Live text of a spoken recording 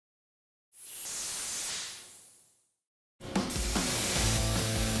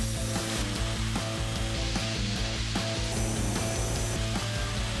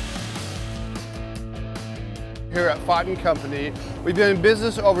here at Fott & Company. We've been in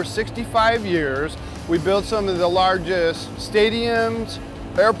business over 65 years. We build some of the largest stadiums,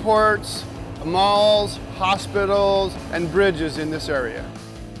 airports, malls, hospitals, and bridges in this area.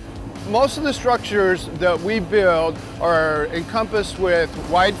 Most of the structures that we build are encompassed with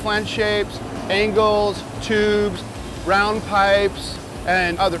wide flange shapes, angles, tubes, round pipes,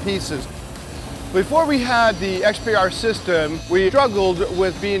 and other pieces. Before we had the XPR system, we struggled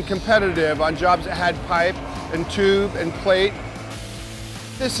with being competitive on jobs that had pipe and tube and plate.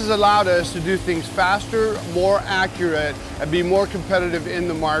 This has allowed us to do things faster, more accurate, and be more competitive in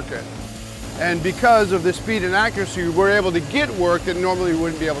the market. And because of the speed and accuracy, we're able to get work that normally we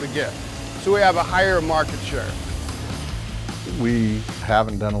wouldn't be able to get. So we have a higher market share. We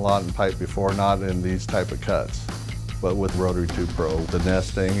haven't done a lot in pipe before, not in these type of cuts. But with Rotary Tube Pro, the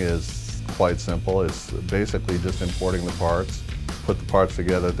nesting is quite simple. It's basically just importing the parts, put the parts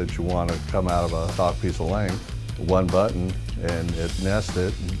together that you want to come out of a stock piece of length, one button, and it nests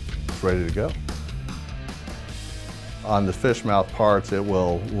it, and it's ready to go. On the fish mouth parts, it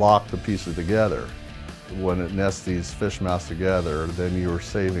will lock the pieces together. When it nests these fish mouths together, then you're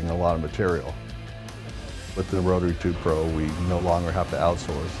saving a lot of material. With the Rotary Tube Pro, we no longer have to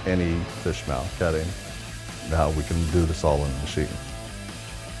outsource any fish mouth cutting. Now we can do this all in the machine.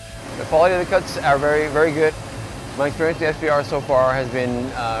 The quality of the cuts are very, very good. My experience with the XPR so far has been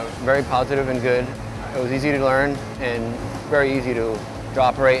very positive and good. It was easy to learn and very easy to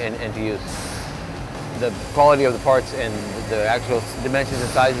operate and to use. The quality of the parts and the actual dimensions and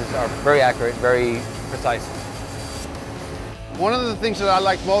sizes are very accurate, very precise. One of the things that I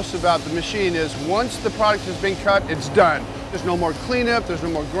like most about the machine is once the product has been cut, it's done. There's no more cleanup, there's no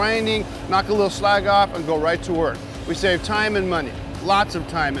more grinding, knock a little slag off and go right to work. We save time and money, lots of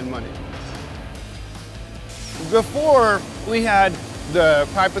time and money. Before we had the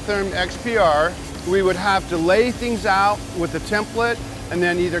Hypertherm XPR, we would have to lay things out with a template and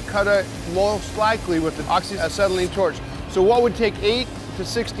then either cut it most likely with the oxyacetylene torch. So what would take 8 to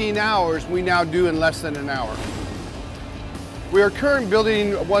 16 hours, we now do in less than an hour. We are currently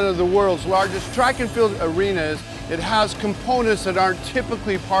building one of the world's largest track and field arenas. It has components that aren't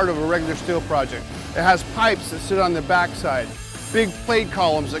typically part of a regular steel project. It has pipes that sit on the backside, big plate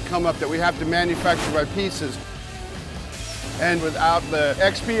columns that come up that we have to manufacture by pieces. And without the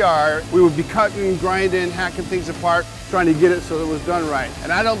XPR, we would be cutting, grinding, hacking things apart, trying to get it so that it was done right.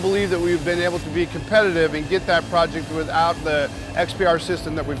 And I don't believe that we've been able to be competitive and get that project without the XPR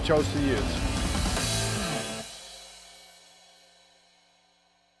system that we've chosen to use.